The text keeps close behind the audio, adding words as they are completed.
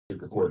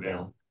Record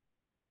now.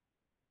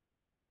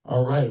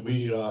 All right,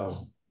 we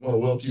want to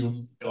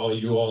welcome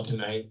you all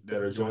tonight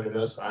that are joining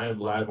us. I am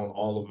live on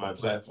all of my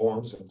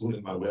platforms,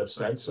 including my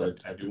website. So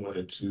I do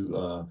wanted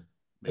to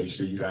make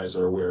sure you guys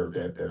are aware of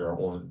that are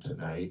on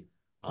tonight.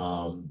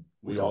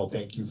 We all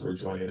thank you for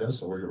joining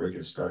us, and we're going to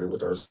get started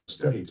with our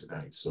study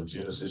tonight. So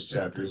Genesis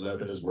chapter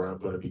 11 is where I'm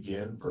going to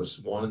begin, verse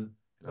 1,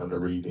 and I'm going to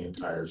read the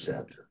entire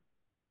chapter.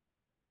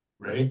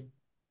 Ready?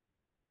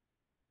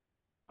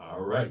 All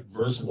right,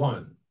 verse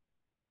 1.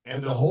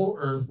 And the whole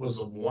earth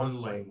was of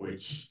one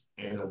language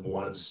and of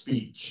one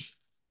speech.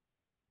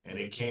 And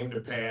it came to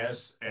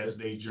pass as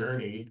they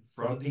journeyed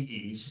from the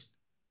east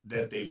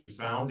that they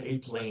found a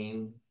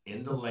plain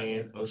in the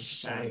land of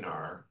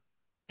Shinar,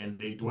 and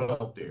they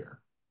dwelt there.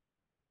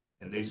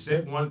 And they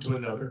said one to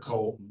another,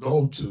 go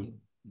to,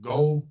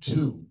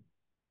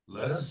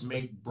 let us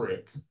make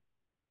brick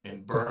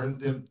and burn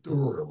them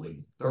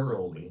thoroughly.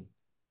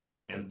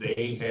 And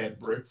they had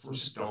brick for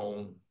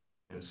stone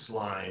and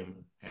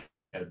slime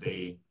had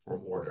they for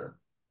mortar.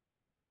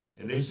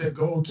 And they said,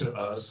 let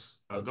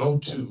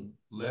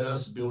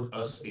us build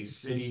us a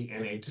city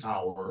and a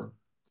tower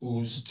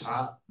whose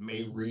top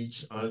may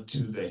reach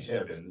unto the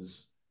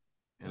heavens,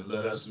 and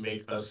let us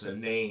make us a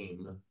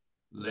name,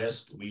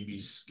 lest we be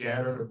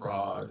scattered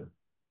abroad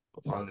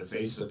upon the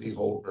face of the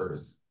whole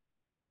earth.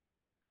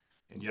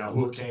 And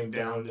Yahuwah came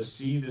down to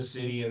see the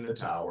city and the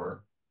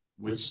tower,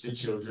 which the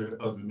children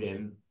of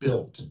men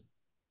built.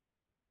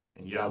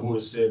 And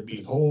Yahuwah said,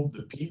 behold,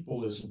 the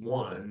people is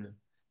one,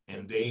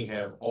 and they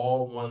have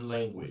all one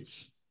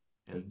language.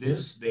 And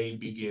this they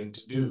begin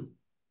to do.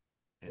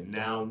 And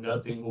now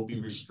nothing will be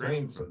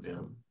restrained from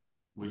them,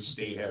 which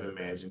they have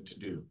imagined to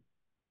do.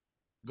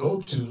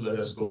 Let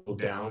us go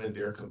down and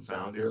there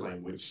confound their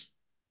language,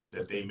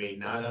 that they may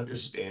not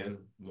understand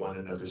one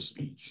another's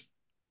speech.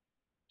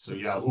 So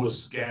Yahuwah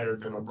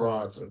scattered them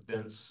abroad from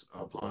thence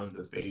upon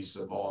the face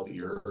of all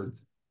the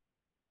earth,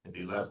 and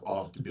they left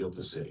off to build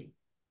the city.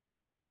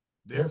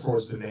 Therefore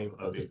is the name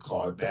of it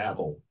called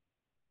Babel,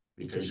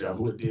 because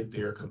Yahuwah did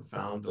there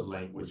confound the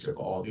language of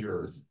all the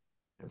earth,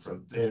 and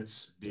from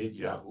thence did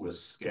Yahuwah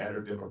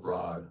scatter them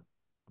abroad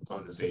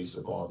upon the face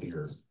of all the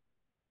earth.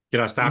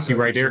 Can I stop you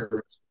right there?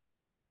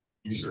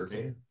 You sure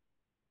can.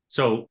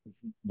 So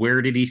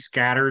where did he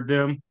scatter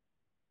them?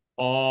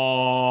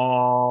 All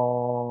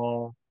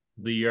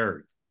the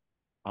earth.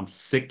 I'm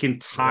sick and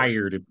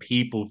tired of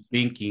people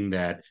thinking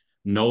that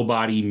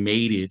nobody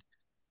made it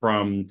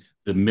from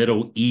the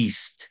Middle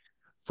East,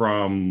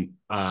 from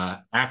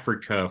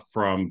Africa,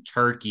 from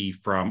Turkey,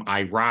 from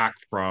Iraq,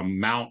 from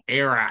Mount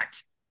Ararat,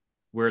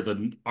 where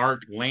the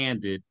ark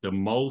landed. The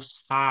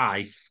Most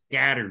High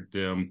scattered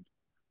them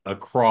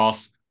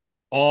across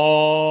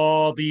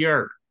all the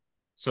earth.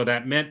 So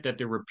that meant that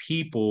there were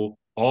people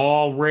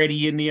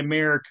already in the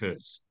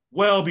Americas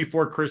well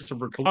before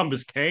Christopher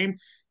Columbus came.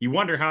 You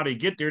wonder how they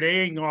get there.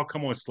 They ain't all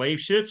come on slave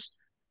ships.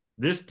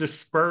 This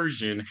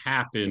dispersion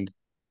happened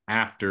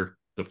after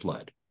the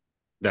flood.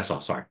 That's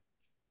all. Sorry.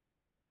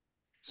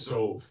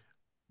 So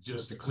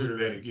just to clear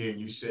that again,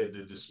 you said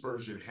the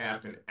dispersion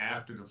happened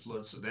after the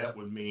flood. So that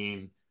would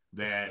mean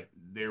that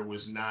there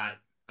was not,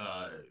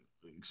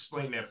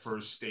 explain that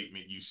first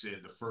statement. You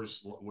said the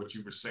first, what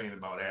you were saying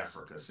about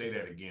Africa. Say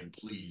that again,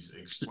 please.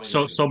 Explain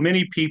So, that so again.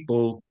 many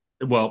people,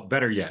 well,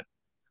 better yet,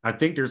 I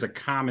think there's a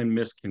common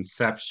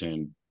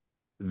misconception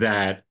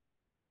that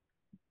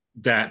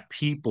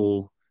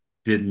people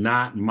did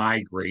not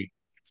migrate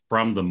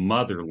from the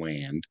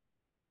motherland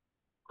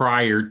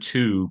prior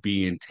to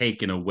being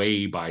taken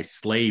away by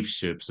slave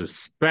ships,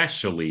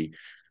 especially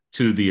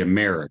to the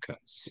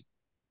Americas.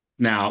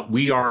 Now,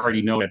 we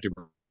already know that there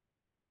were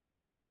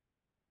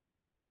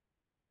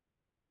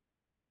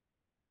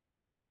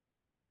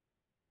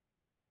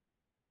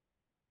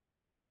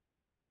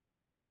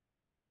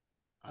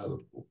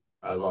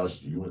I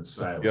lost you. You went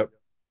silent.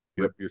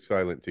 Yep, you're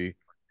silent, T.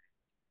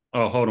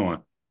 Oh, hold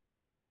on.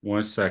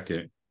 1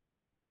 second.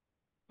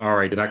 All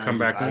right, did I come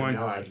back on?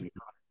 Now I can.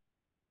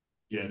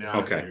 Yeah, now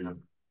okay. I can hear you.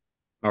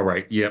 All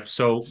right. Yep.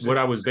 So what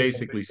I was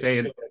basically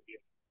saying,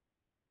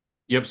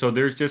 yep. So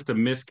there's just a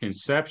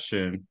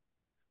misconception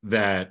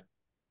that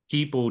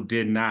people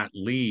did not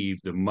leave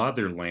the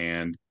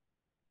motherland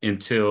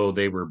until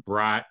they were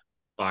brought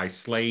by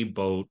slave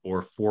boat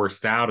or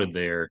forced out of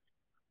there.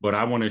 But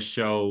I want to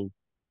show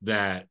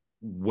that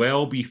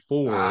well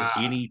before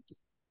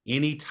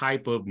any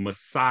type of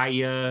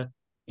Messiah,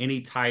 any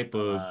type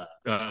of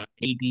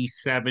AD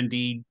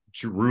 70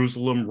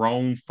 Jerusalem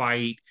Rome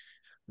fight,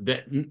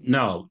 that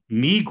no,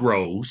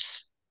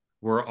 Negroes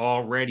were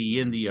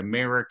already in the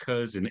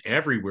Americas and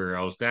everywhere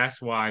else.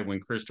 That's why when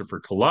Christopher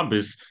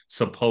Columbus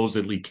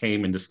supposedly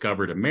came and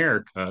discovered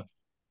America,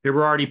 there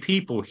were already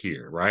people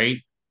here, right?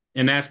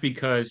 And that's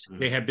because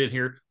they had been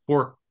here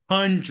for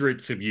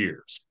hundreds of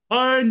years,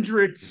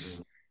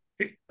 hundreds,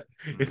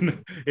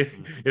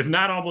 if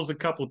not almost a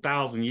couple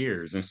thousand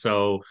years. And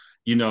so,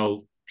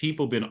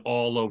 people been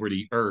all over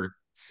the earth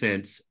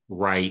since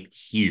right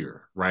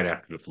here, right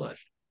after the flood.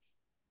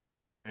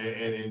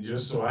 And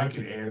just so I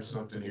can add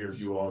something here, if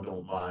you all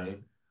don't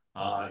mind,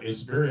 I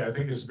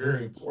think it's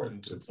very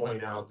important to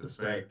point out the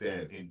fact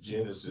that in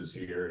Genesis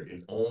here,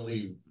 it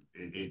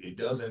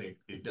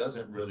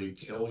doesn't really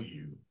tell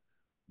you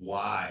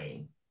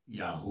why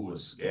Yahuwah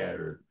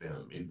scattered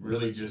them. It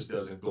really just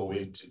doesn't go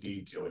into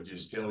detail. It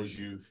just tells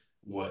you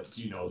what,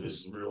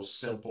 this real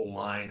simple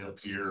line up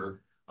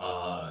here,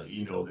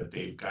 that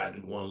they've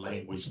gotten one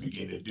language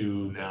begin to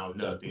do, now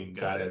nothing,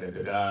 da da da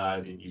da da,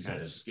 and you kind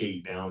of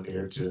skate down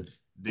there to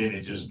then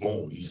it just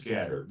boom, he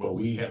scattered. But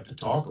we have to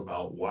talk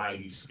about why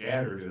he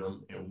scattered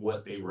them and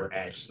what they were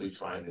actually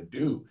trying to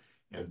do.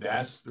 And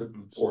that's the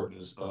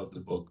importance of the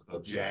book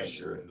of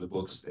Jasher and the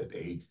books that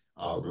they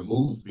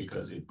removed,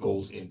 because it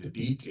goes into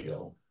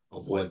detail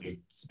of what it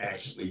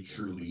actually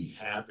truly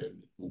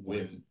happened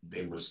when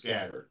they were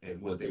scattered.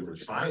 And what they were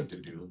trying to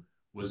do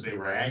was they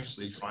were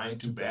actually trying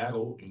to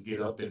battle and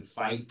get up and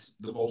fight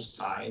the Most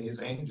High and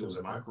his angels.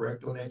 Am I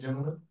correct on that,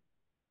 gentlemen?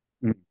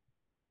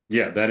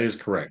 Yeah, that is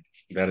correct.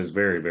 That is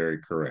very, very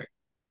correct.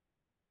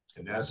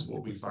 And that's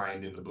what we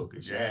find in the book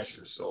of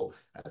Jasher. So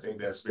I think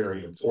that's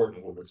very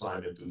important when we're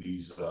climbing through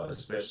these,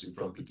 especially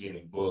from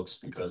beginning books,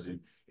 because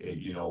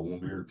when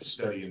we're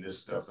studying this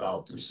stuff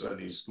out through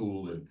Sunday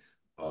school and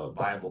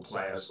Bible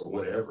class or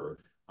whatever,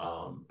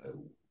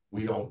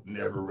 we don't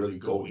never really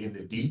go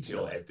into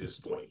detail at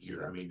this point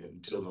here. I mean,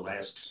 until the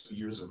last 2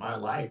 years of my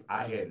life,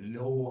 I had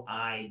no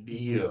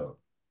idea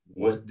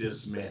what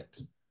this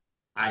meant.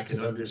 I could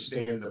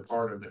understand the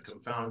part of the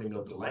confounding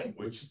of the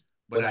language,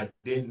 but I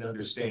didn't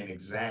understand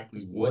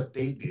exactly what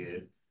they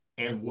did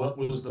and what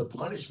was the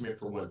punishment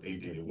for what they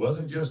did. It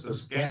wasn't just a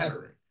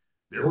scattering.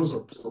 There was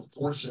a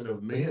proportion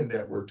of men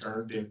that were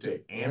turned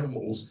into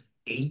animals,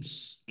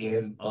 apes,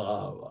 and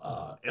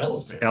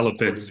elephants, according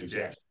Elephants. to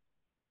Jack.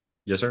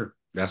 Yes, sir.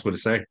 That's what it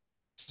say.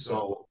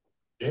 So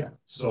yeah,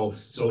 so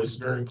it's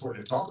very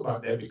important to talk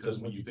about that, because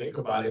when you think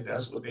about it,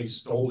 that's what they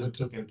stole and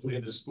took and put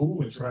into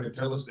school and trying to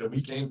tell us that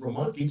we came from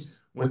monkeys,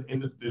 when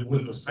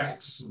when the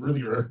facts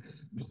really are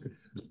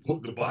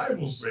what the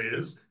Bible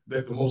says,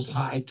 that the Most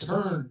High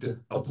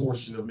turned a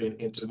portion of men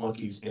into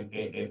monkeys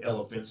and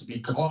elephants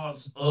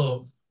because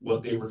of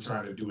what they were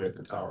trying to do at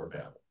the Tower of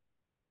Babel.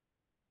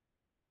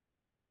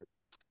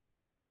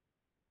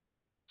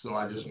 So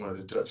I just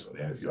wanted to touch on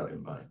that, if y'all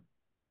didn't mind.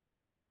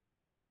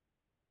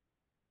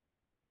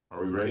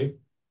 Are we ready?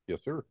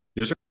 Yes, sir.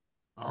 Yes, sir.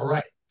 All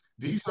right.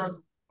 These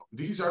are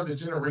the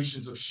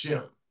generations of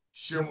Shem.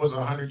 Shem was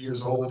 100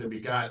 years old and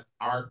begot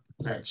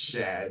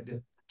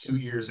Arpachshad 2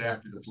 years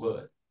after the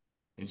flood.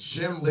 And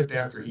Shem lived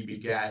after he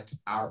begat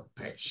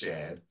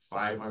Arpachshad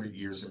 500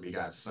 years and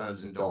begot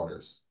sons and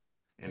daughters.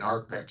 And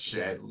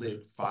Arpachshad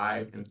lived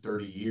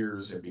 35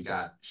 years and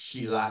begot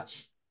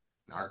Shelach.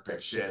 And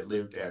Arpachshad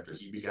lived after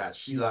he begot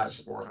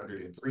Shelach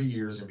 403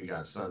 years and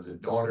begot sons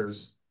and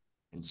daughters.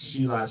 And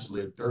Shelach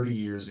lived 30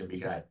 years and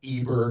begot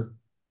Eber.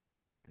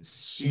 And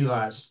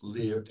Shelach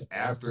lived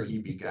after he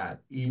begot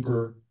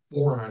Eber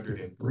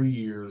 403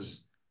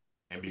 years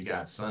and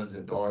begot sons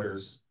and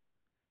daughters.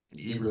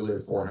 And Eber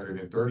lived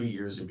 430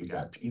 years and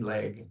begot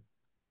Peleg.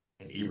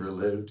 And Eber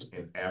lived,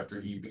 and after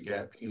he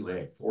begat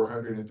Peleg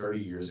 430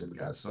 years and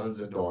begot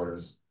sons and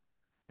daughters.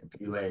 And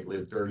Peleg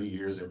lived 30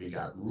 years and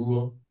begot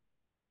Ruah.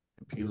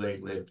 And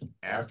Peleg lived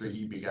after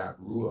he begot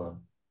Ruah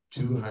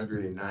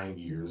 209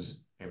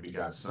 years and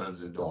begot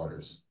sons and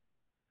daughters.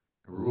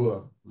 And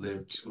Ruah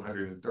lived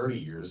 230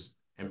 years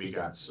and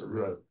begot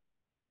Serug.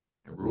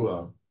 And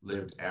Ruah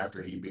lived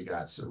after he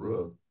begot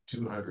Serug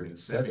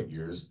 207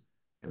 years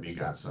and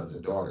begot sons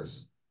and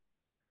daughters.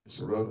 And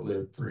Serug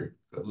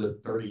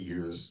lived 30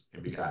 years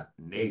and begot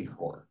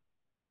Nahor.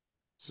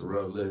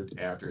 Serug lived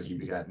after he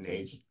begot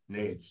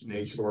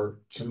Nahor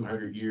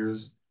 200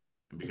 years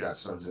and begot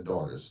sons and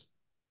daughters.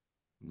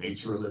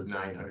 Nahor lived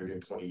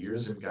 920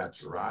 years and begot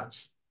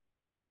Terach.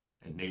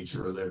 And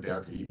Nahor lived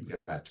after he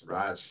begot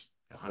Terach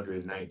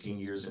 119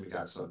 years and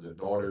begot sons and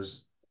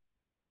daughters.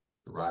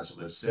 Terach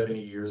lived 70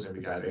 years and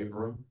begot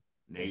Abram,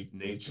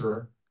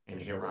 Nahor,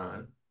 and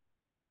Haran.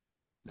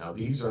 Now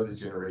these are the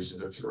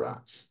generations of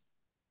Terach.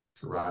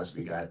 Terach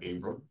begot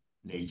Abram,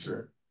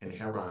 Nahor, and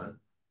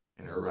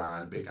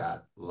Haran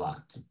begot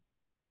Lot.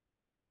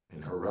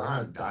 And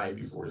Haran died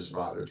before his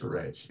father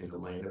Terach in the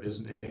land of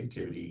his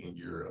nativity in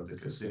Ur of the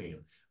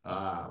Casidium.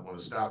 I want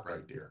to stop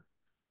right there.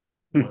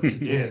 Once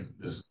again,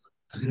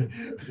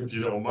 if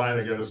you don't mind,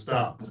 I got to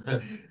stop.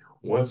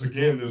 Once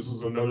again, this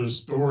is another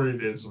story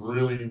that's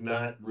really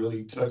not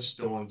really touched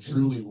on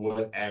truly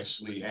what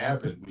actually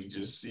happened. We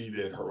just see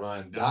that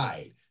Haran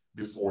died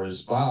before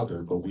his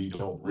father, but we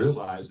don't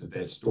realize that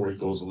that story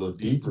goes a little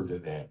deeper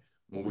than that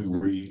when we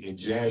read in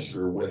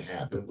Jasher what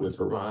happened with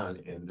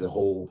Haran and the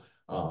whole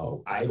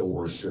idol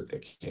worship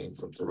that came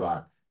from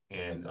Terach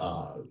and,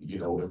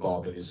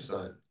 involving his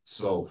son.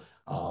 So,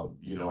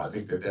 I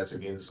think that that's,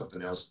 again,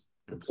 something else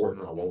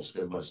important. I won't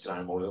spend much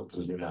time on it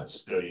because we're not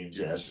studying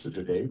Jasher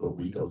today, but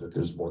we know that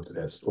there's more to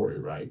that story,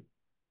 right?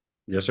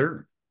 Yes,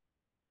 sir.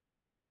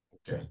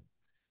 Okay.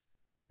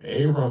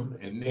 Abram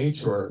and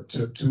Nahor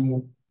took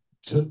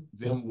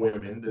them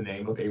women. The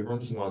name of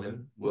Abram's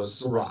woman was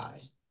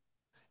Sarai,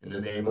 and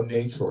the name of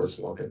Nahor's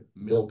woman,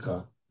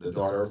 Milcah, the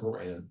daughter of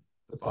Haran,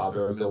 the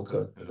father of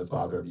Milcah, and the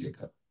father of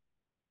Yikah.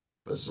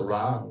 But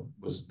Sarai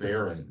was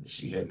barren,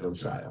 she had no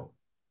child.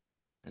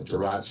 And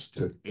Terach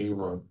took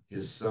Abram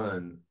his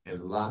son,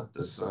 and Lot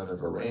the son of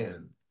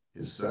Haran,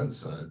 his son's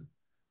son,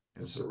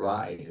 and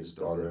Sarai his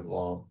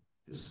daughter-in-law,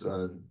 his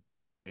son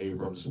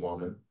Abram's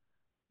woman,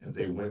 and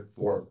they went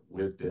forth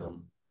with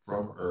them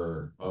from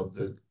Ur of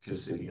the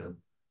Chaldeans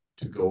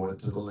to go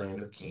into the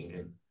land of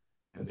Canaan,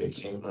 and they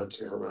came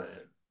unto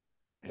Haran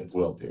and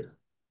dwelt there.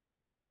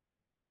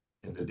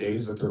 And the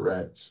days of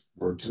Terach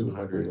were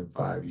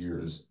 205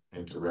 years,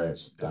 and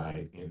Terach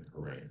died in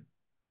Haran.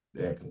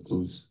 That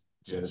concludes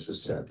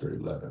Genesis chapter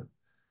 11.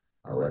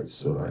 All right,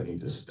 so I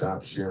need to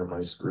stop sharing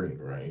my screen,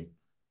 right?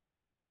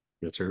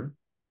 Yes, sir.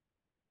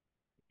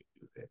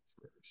 Do that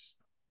first.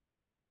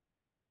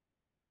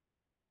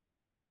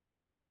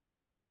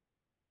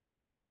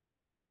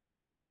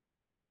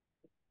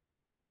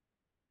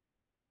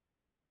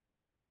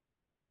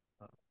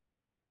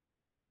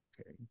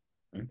 Okay.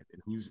 And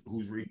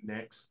who's reading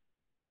next?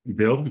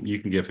 Bill, you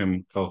can give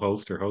him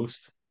co-host or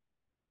host.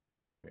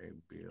 Okay,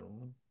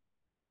 Bill.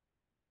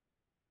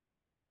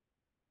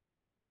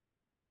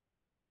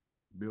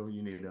 Bill,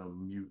 you need to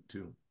unmute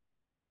too.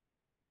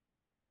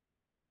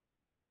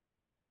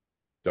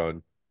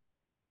 Done.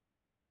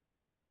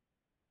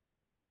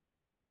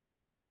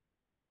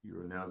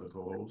 You are now the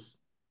co-host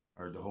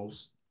or the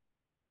host.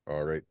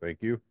 All right.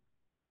 Thank you.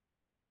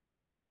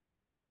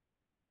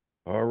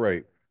 All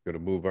right. Going to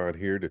move on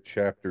here to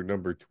chapter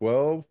number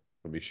 12.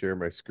 Let me share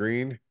my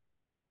screen.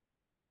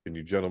 Can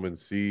you gentlemen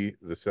see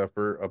the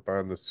Cepher up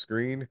on the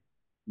screen?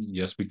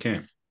 Yes, we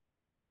can.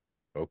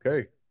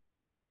 Okay.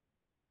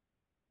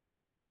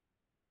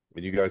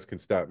 And you guys can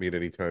stop me at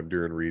any time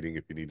during reading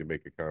if you need to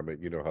make a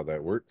comment. You know how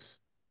that works.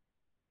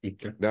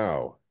 Okay.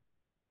 Now,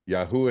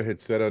 Yahuwah had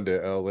said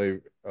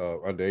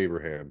unto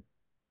Abraham,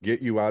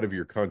 get you out of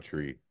your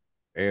country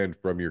and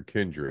from your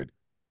kindred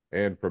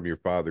and from your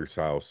father's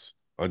house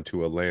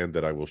unto a land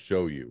that I will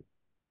show you.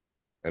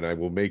 And I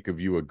will make of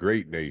you a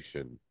great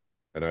nation,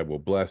 and I will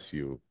bless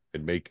you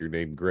and make your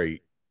name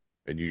great,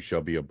 and you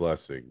shall be a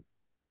blessing.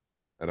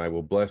 And I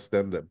will bless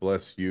them that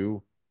bless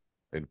you,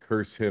 and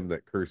curse him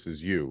that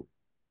curses you.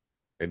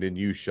 And in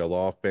you shall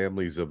all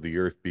families of the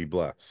earth be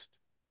blessed.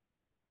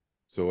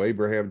 So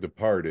Abraham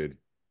departed,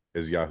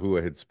 as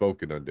Yahuwah had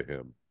spoken unto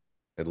him,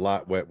 and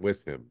Lot went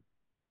with him.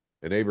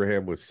 And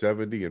Abraham was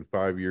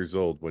 75 years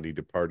old when he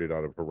departed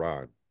out of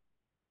Haran.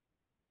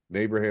 And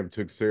Abraham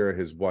took Sarah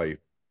his wife,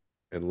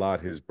 and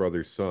Lot his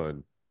brother's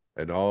son,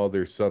 and all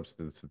their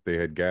substance that they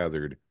had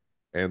gathered,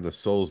 and the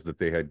souls that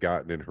they had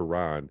gotten in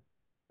Haran,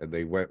 and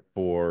they went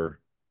for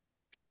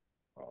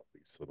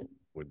these little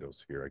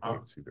windows here. I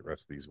can't see the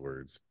rest of these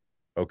words.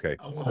 Okay.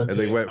 And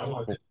they went.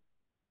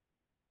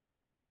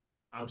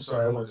 I'm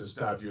sorry, I wanted to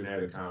stop you and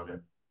add a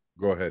comment.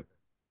 Go ahead.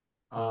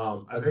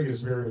 I think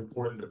it's very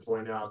important to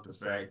point out the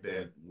fact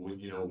that when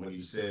he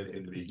said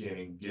in the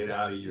beginning, get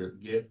out of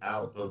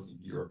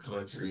your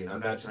country. And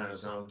I'm not trying to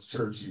sound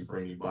churchy for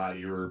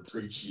anybody or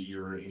preachy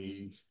or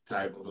any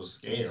type of a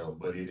scam,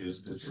 but it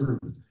is the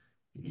truth.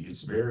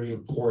 It's very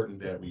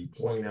important that we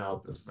point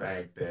out the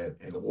fact that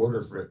in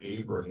order for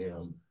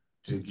Abraham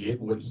to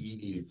get what he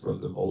needed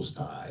from the Most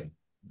High,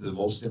 the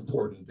most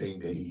important thing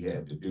that he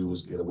had to do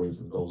was get away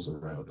from those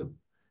around him.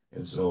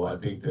 And so I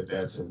think that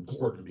that's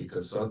important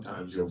because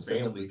sometimes your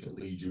family can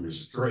lead you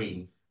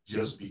astray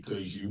just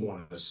because you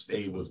want to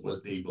stay with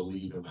what they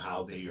believe and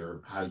how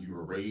you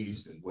were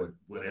raised and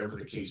whatever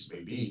the case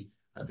may be.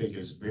 I think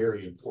it's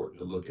very important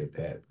to look at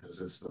that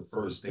because it's the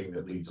first thing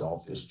that leads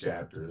off this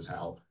chapter is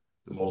how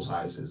the Most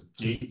High says,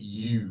 get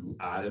you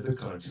out of the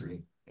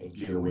country and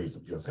get away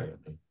from your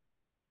family.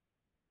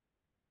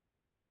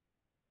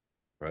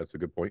 That's a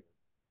good point.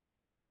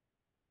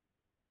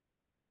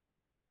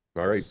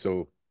 All right,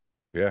 so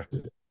yeah.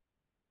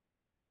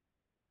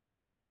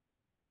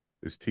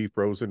 Is T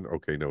frozen?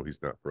 Okay, no,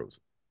 he's not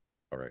frozen.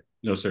 All right.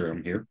 No, sir,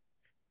 I'm here.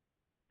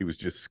 He was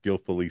just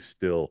skillfully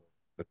still.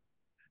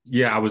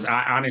 Yeah,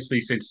 I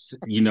honestly, since,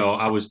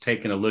 I was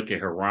taking a look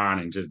at Haran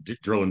and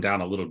just drilling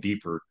down a little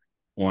deeper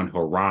on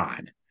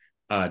Haran,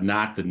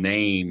 not the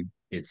name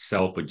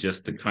itself, but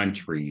just the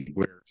country.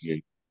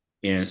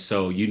 And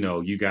so,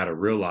 you got to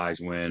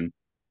realize when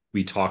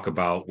we talk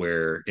about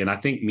and I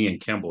think me and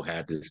Kimball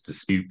had this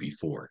dispute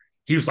before.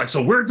 He was like,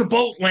 so where'd the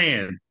boat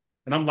land?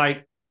 And I'm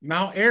like,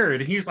 Mount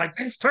Arid. And he's like,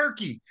 that's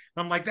Turkey.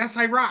 And I'm like, that's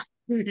Iraq.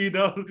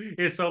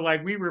 And so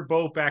like we were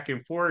both back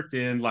and forth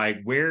in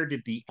like, where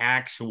did the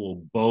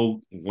actual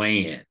boat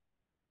land?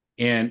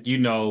 And, we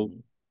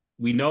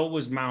know it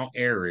was Mount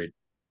Arid.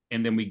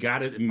 And then we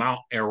got it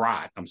Mount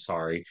Ararat, I'm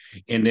sorry.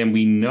 And then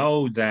we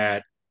know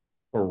that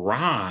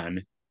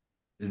Haran,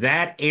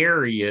 that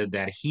area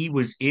that he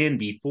was in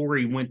before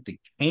he went to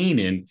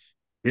Canaan,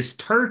 is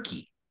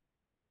Turkey.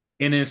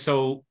 And then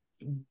so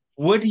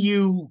when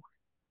you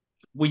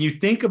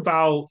think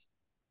about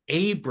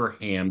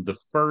Abraham, the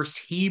first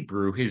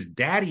Hebrew, his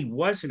daddy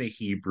wasn't a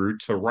Hebrew.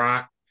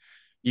 Terach,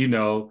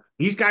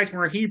 these guys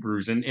weren't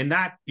Hebrews, and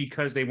not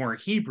because they weren't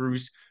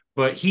Hebrews,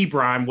 but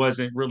Hebron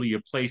wasn't really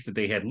a place that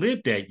they had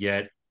lived at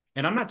yet.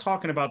 And I'm not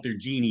talking about their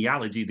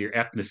genealogy, their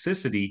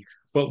ethnicity,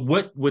 but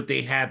what would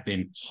they have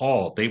been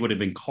called? They would have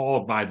been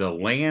called by the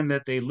land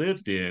that they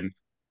lived in,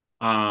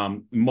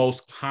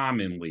 most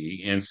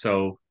commonly. And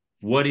so,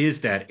 what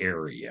is that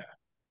area?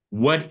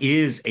 What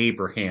is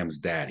Abraham's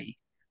daddy?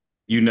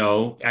 I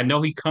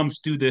know he comes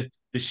through the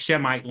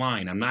Shemite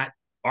line. I'm not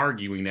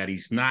arguing that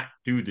he's not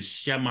through the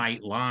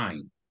Shemite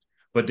line,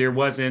 but there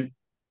wasn't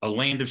a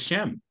land of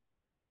Shem.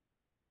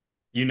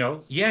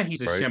 Yeah,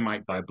 he's a Right.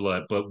 Shemite by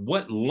blood, but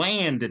what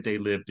land did they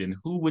lived in?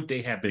 Who would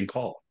they have been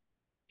called?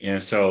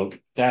 And so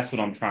that's what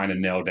I'm trying to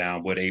nail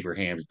down, what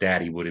Abraham's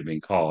daddy would have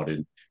been called.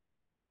 And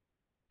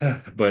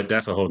but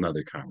that's a whole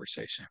nother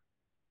conversation.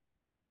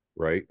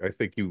 Right. I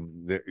think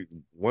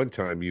one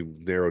time you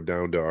narrowed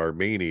down to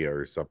Armenia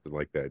or something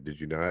like that. Did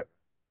you not?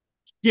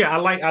 Yeah,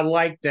 I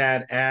like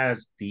that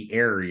as the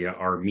area,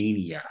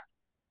 Armenia.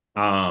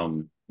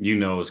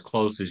 As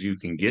close as you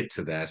can get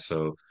to that.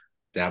 So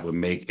that would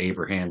make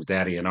Abraham's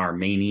daddy an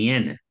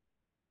Armenian,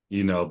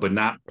 but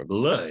not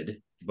blood,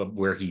 but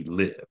where he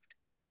lived.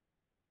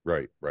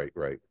 Right. Right.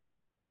 Right.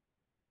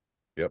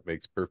 Yep.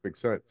 Makes perfect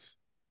sense.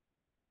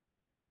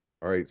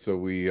 All right. So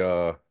we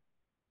got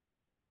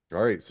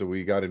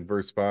in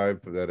verse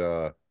 5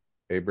 that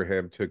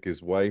Abraham took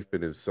his wife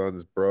and his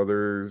son's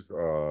brothers,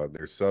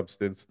 their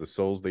substance, the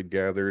souls they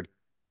gathered,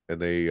 and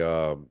they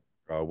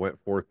went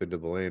forth into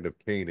the land of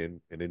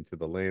Canaan, and into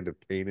the land of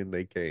Canaan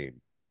they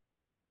came.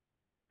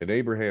 And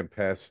Abraham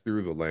passed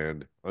through the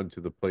land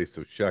unto the place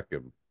of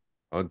Shechem,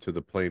 unto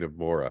the plain of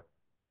Moreh.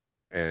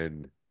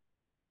 And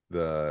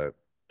the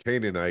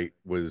Canaanite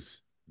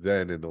was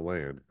then in the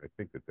land. I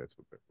think that's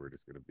what that word is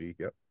going to be.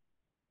 Yep.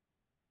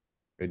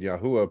 And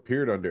Yahuwah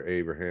appeared unto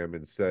Abraham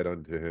and said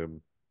unto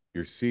him,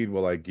 your seed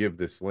will I give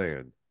this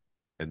land.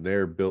 And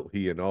there built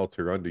he an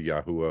altar unto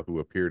Yahuwah who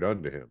appeared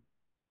unto him.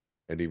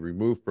 And he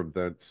removed from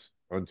thence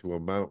unto a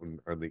mountain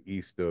on the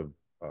east of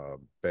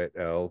Bet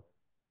El,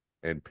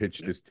 and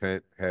pitched his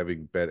tent,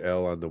 having Bet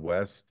El on the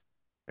west,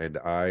 and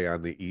Ai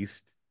on the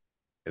east.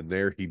 And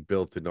there he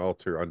built an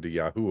altar unto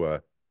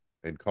Yahuwah,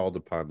 and called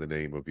upon the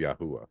name of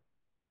Yahuwah.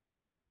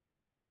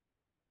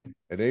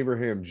 And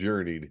Abraham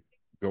journeyed,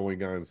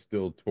 going on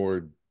still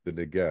toward the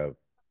Negev.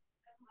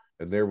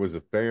 And there was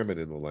a famine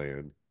in the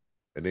land,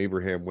 and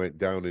Abraham went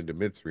down into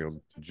Mitzrayim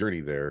to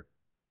journey there,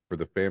 for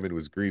the famine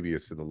was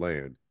grievous in the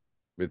land.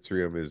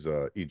 Mitzrayim is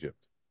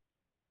Egypt.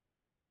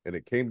 And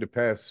it came to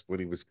pass, when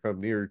he was come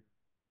near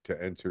to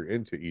enter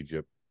into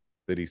Egypt,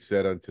 that he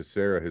said unto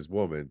Sarah his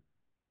woman,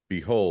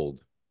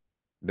 behold,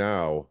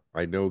 now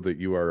I know that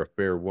you are a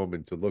fair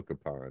woman to look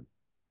upon.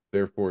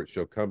 Therefore it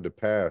shall come to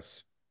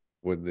pass,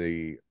 when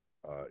the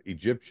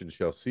Egyptians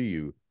shall see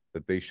you,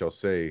 that they shall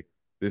say,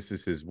 this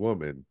is his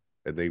woman,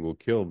 and they will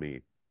kill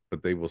me,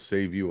 but they will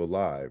save you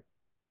alive.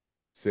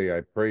 Say,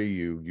 I pray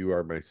you, you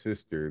are my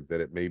sister,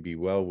 that it may be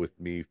well with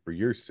me for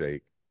your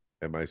sake,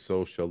 and my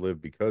soul shall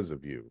live because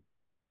of you.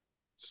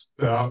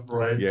 Stop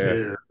right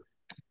there.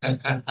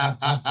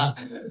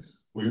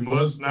 We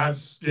must not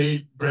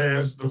skate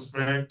past the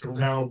fact of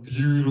how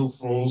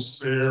beautiful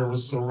Sarah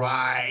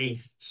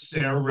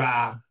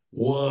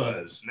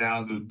was.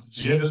 Now, the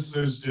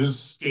Genesis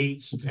just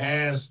skates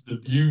past the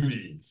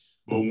beauty.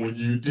 But when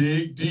you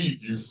dig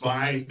deep, you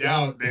find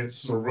out that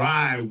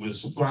Sarai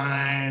was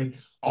fine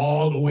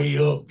all the way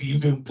up,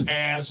 even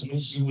past when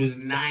she was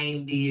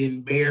 90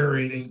 and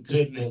barren and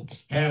couldn't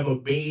have a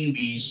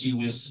baby. She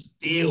was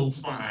still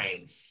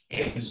fine.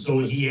 And so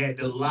he had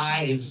to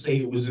lie and say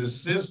it was his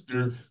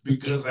sister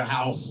because of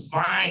how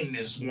fine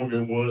this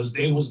woman was.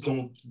 They was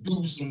gonna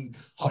do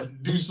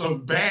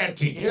something bad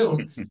to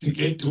him to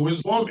get to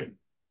his woman.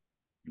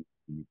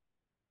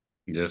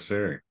 Yes,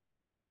 sir.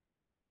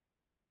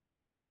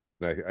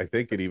 I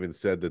think it even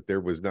said that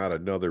there was not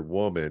another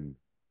woman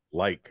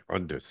like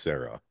unto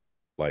Sarah.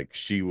 Like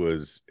she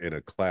was in a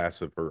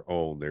class of her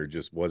own. There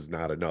just was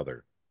not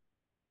another.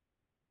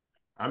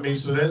 I mean,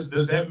 so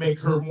does that make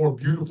her more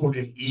beautiful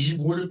than Eve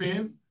would have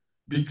been?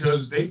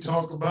 Because they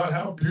talk about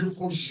how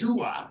beautiful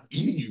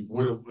Eve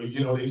would have,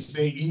 they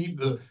say Eve,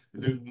 the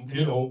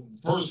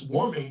first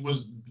woman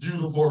was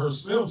beautiful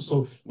herself.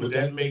 So would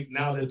that make,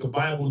 now that the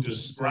Bible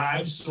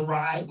describes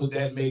Sarai, would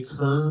that make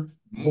her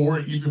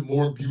even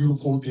more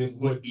beautiful than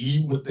what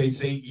they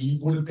say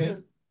Eve would have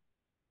been?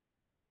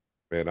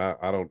 Man,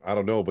 I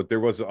don't know, but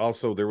there was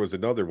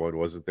another one,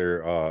 wasn't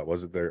there?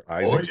 Wasn't there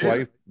Isaac's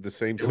wife, the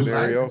same it was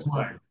scenario? Isaac's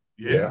wife.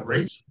 Yeah,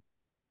 Rachel.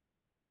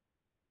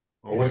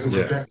 Or was it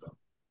Rebecca?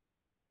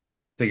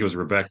 I think it was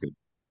Rebecca. I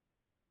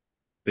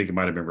think it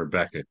might have been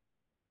Rebecca.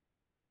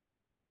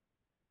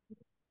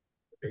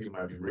 I think it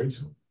might be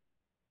Rachel.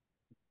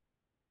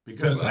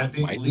 Because I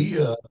think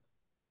Leah,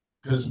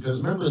 because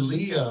remember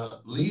Leah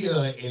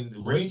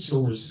and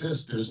Rachel were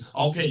sisters.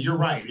 Okay, you're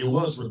right. It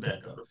was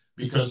Rebecca.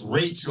 Because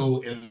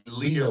Rachel and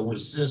Leah were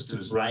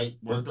sisters, right?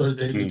 Weren't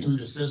they the two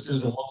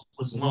sisters, and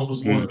one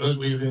was more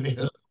uglier than the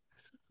other?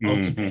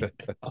 Okay.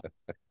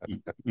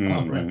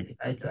 All right.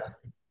 I got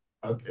it.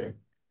 Okay.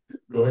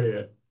 Go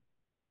ahead.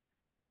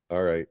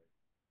 All right.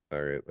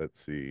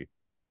 Let's see.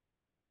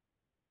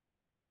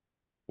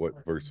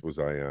 What verse was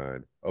I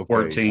on? Okay,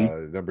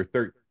 14. number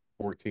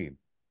 14.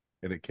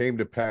 And it came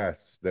to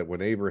pass that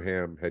when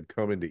Abraham had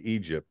come into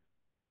Egypt,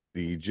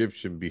 the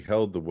Egyptian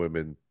beheld the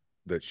woman,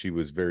 that she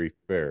was very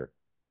fair.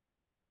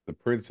 The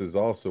princes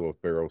also of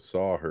Pharaoh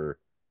saw her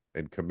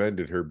and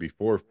commended her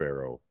before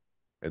Pharaoh,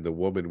 and the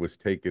woman was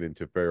taken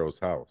into Pharaoh's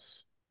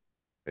house.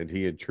 And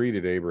he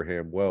entreated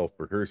Abraham well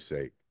for her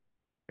sake.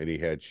 And he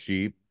had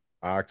sheep,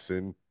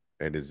 oxen,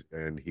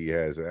 and he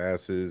has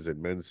asses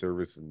and men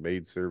servants and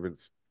maid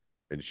servants,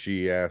 and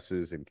she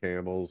asses and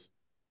camels.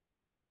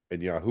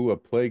 And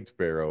Yahuwah plagued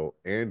Pharaoh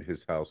and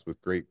his house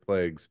with great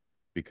plagues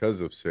because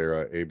of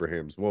Sarah,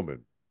 Abraham's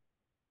woman.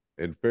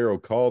 And Pharaoh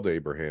called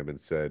Abraham and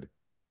said,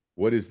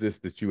 What is this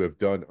that you have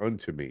done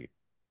unto me?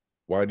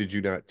 Why did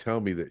you not tell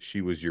me that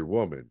she was your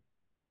woman?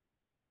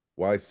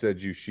 Why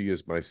said you, She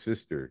is my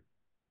sister?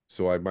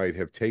 So I might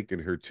have taken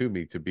her to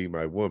me to be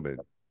my woman.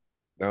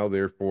 Now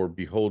therefore,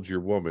 behold your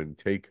woman,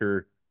 take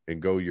her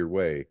and go your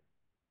way.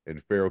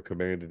 And Pharaoh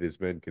commanded his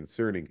men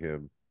concerning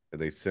him,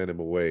 and they sent him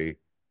away,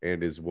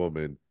 and his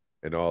woman,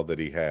 and all that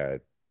he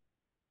had.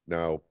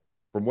 Now,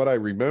 from what I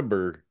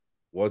remember,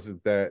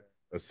 wasn't that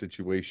a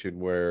situation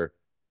where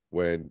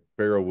when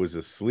Pharaoh was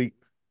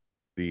asleep,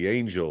 the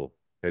angel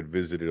had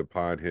visited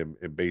upon him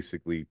and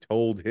basically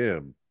told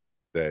him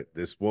that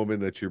this woman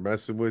that you're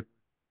messing with,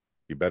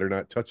 you better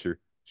not touch her.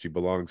 She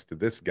belongs to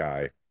this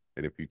guy.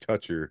 And if you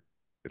touch her,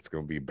 it's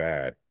going to be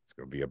bad. It's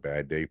going to be a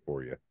bad day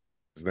for you.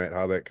 Isn't that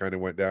how that kind of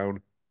went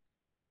down?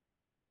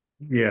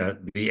 Yeah,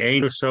 the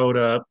angel showed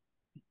up,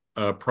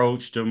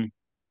 approached him,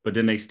 but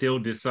then they still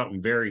did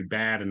something very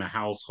bad in the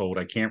household.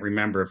 I can't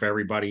remember if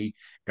everybody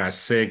got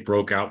sick,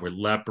 broke out with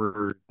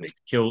lepers, they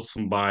killed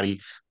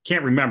somebody.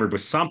 Can't remember, but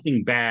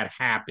something bad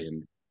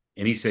happened.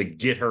 And he said,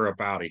 Get her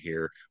up out of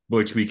here,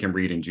 which we can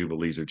read in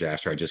Jubilees or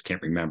Jasher. I just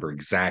can't remember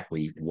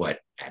exactly what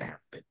had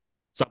happened.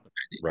 Something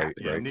that did Right,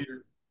 happen. Yeah, right.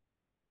 neither.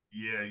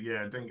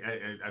 Yeah.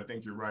 I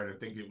think you're right. I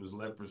think it was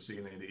leprosy,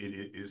 and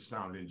it is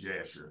found in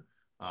Jasher.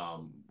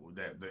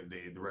 That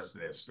the rest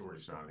of that story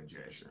is found in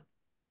Jasher.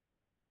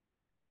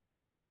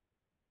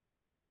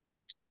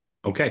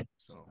 Okay.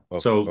 So Oh,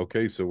 So,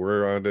 okay. So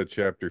we're on to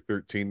chapter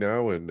 13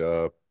 now, and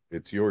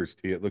it's yours,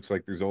 T. It looks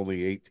like there's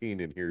only 18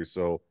 in here,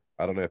 so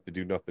I don't have to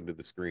do nothing to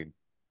the screen.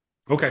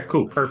 okay,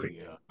 cool, perfect.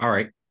 yeah. All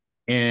right.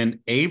 And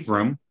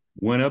Abram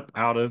went up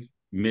out of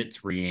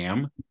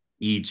Mitzrayim,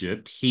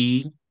 Egypt,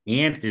 he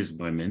and his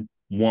women,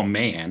 one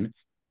man,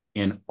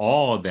 and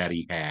all that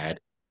he had.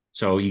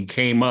 So he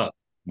came up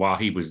while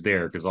he was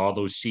there because all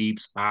those sheep,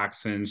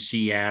 oxen,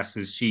 she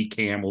asses, she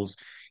camels,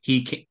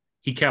 he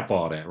kept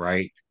all that,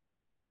 right?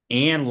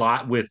 And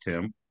Lot with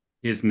him,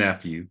 his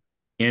nephew,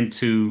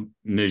 into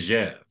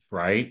Negev,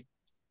 right?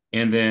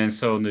 And then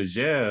so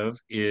Negev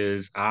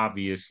is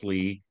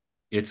obviously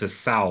it's a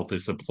south,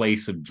 it's a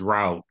place of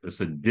drought,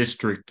 it's a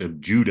district of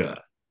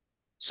Judah.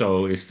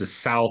 So it's the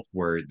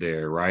southward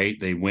there, right?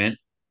 They went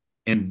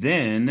and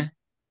then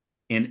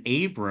and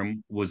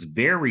Abram was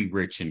very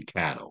rich in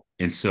cattle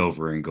and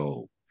silver and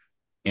gold.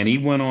 And he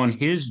went on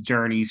his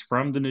journeys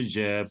from the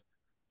Negev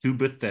to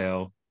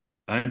Bethel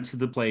unto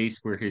the place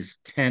where his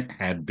tent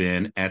had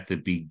been at the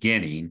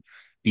beginning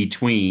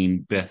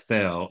between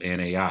Bethel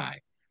and Ai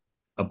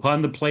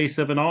upon the place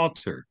of an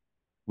altar,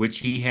 which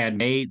he had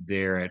made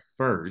there at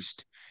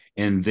first.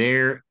 And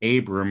there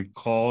Abram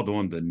called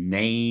on the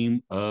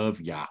name of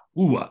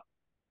Yahuwah.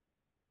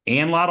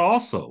 And Lot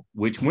also,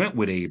 which went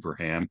with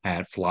Abraham,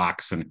 had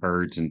flocks and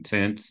herds and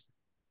tents.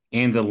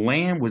 And the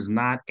land was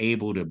not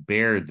able to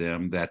bear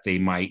them that they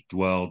might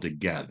dwell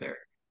together.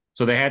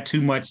 So they had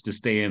too much to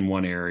stay in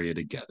one area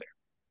together.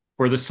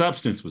 For the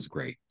substance was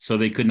great, so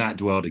they could not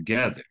dwell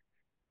together.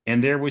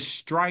 And there was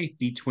strife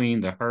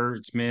between the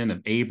herdsmen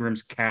of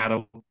Abram's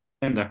cattle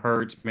and the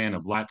herdsmen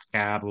of Lot's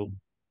cattle,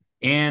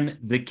 and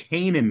the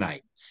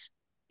Canaanites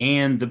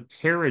and the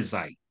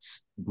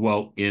Perizzites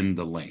dwelt in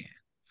the land.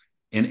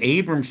 And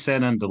Abram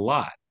said unto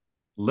Lot,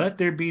 Let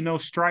there be no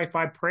strife,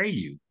 I pray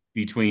you,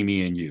 between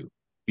me and you,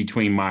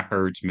 between my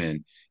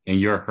herdsmen and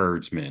your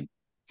herdsmen,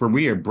 for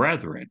we are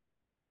brethren.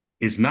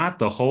 Is not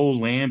the whole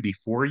land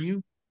before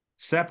you?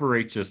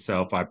 Separate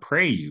yourself, I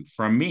pray you,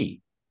 from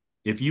me.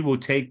 If you will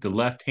take the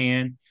left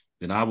hand,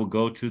 then I will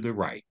go to the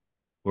right.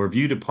 Or if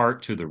you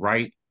depart to the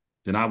right,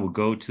 then I will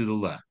go to the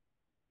left.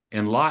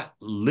 And Lot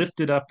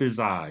lifted up his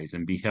eyes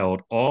and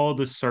beheld all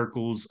the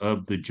circles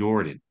of the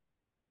Jordan,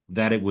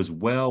 that it was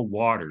well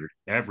watered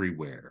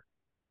everywhere,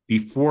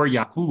 before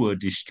Yahuwah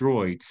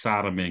destroyed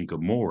Sodom and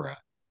Gomorrah,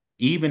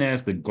 even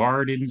as the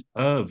garden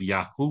of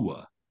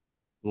Yahuwah,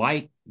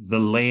 like the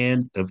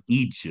land of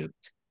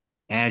Egypt,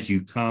 as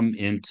you come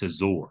into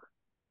Zor.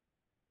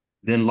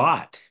 Then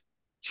Lot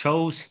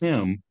chose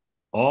him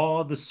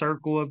all the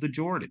circle of the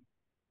Jordan,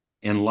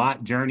 and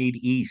Lot journeyed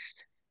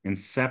east and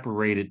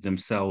separated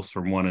themselves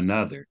from one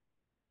another.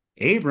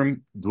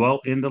 Abram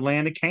dwelt in the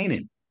land of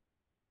Canaan,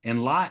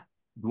 and Lot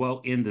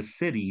dwelt in the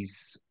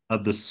cities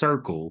of the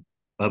circle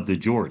of the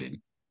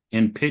Jordan,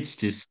 and pitched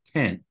his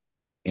tent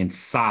in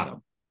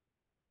Sodom.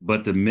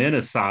 But the men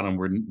of Sodom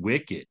were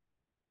wicked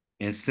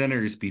and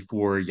sinners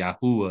before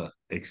Yahuwah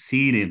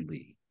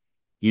exceedingly.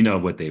 You know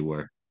what they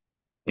were.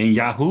 And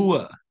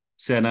Yahuwah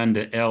said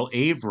unto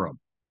Abram,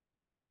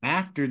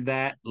 after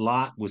that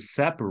Lot was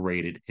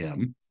separated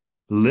him,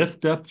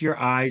 lift up your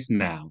eyes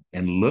now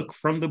and look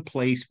from the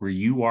place where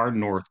you are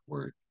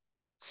northward,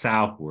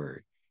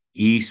 southward,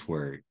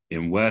 eastward,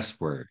 and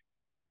westward.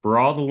 For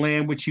all the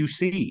land which you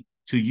see,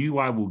 to you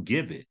I will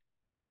give it,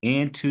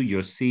 and to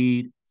your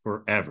seed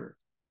forever.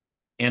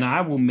 And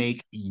I will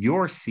make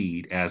your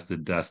seed as the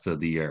dust of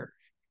the earth,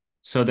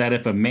 so that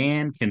if a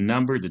man can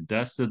number the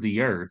dust of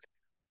the earth,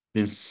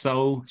 then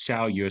so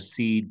shall your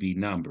seed be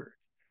numbered.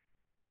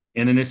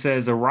 And then it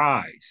says,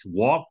 arise,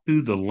 walk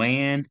through the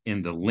land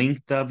in the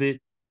length of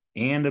it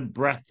and the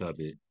breadth of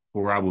it,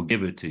 for I will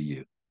give it to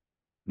you.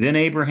 Then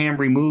Abraham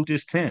removed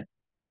his tent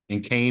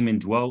and came and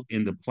dwelt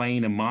in the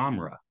plain of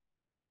Mamre,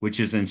 which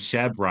is in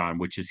Hebron,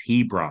 which is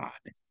Hebron.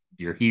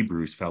 You're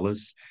Hebrews,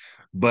 fellas,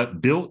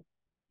 but built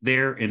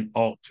there an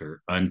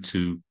altar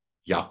unto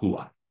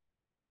Yahuwah.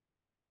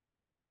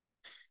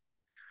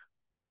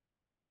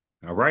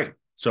 All right.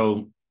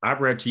 So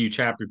I've read to you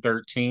chapter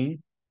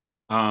 13.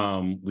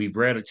 We've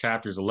read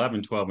chapters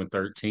 11, 12, and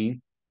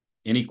 13.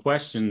 Any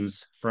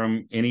questions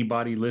from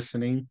anybody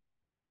listening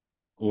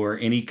or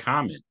any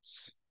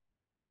comments?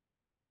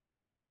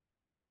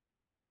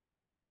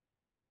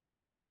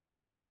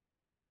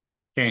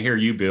 Can't hear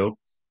you, Bill.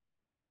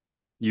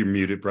 You're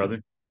muted,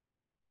 brother.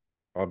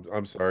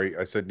 I'm sorry.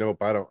 I said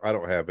nope. I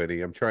don't have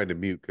any. I'm trying to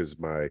mute because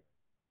my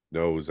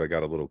nose. I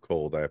got a little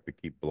cold. I have to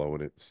keep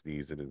blowing it,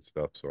 sneezing and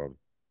stuff. So I'm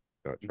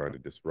not trying to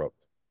disrupt.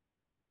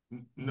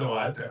 No,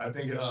 I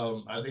think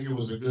it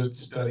was a good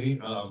study.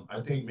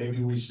 I think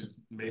maybe we should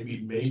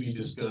maybe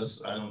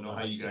discuss. I don't know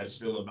how you guys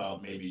feel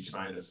about maybe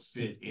trying to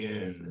fit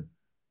in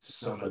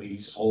some of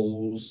these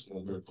holes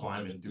when we're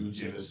climbing through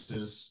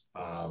Genesis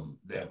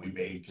that we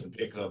may can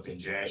pick up in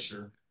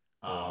Jasher.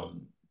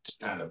 To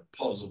kind of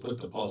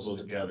put the puzzle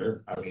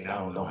together. I mean, I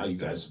don't know how you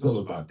guys feel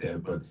about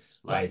that, but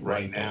like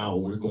right now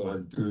we're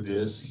going through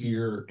this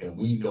here and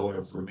we know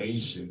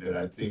information that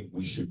I think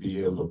we should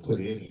be able to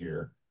put in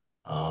here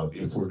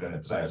if we're going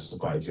to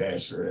classify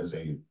Jasher as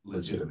a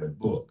legitimate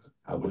book.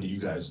 What do you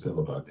guys feel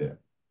about that?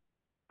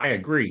 I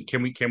agree.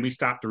 Can we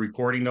stop the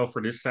recording though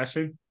for this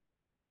session?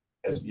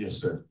 Yes,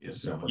 sir.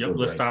 Yes, sir. I'm gonna Yep, do it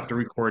let's right stop the now.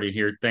 recording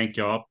here. Thank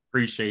y'all.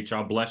 Appreciate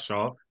y'all. Bless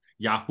y'all.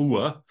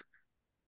 Yahuwah.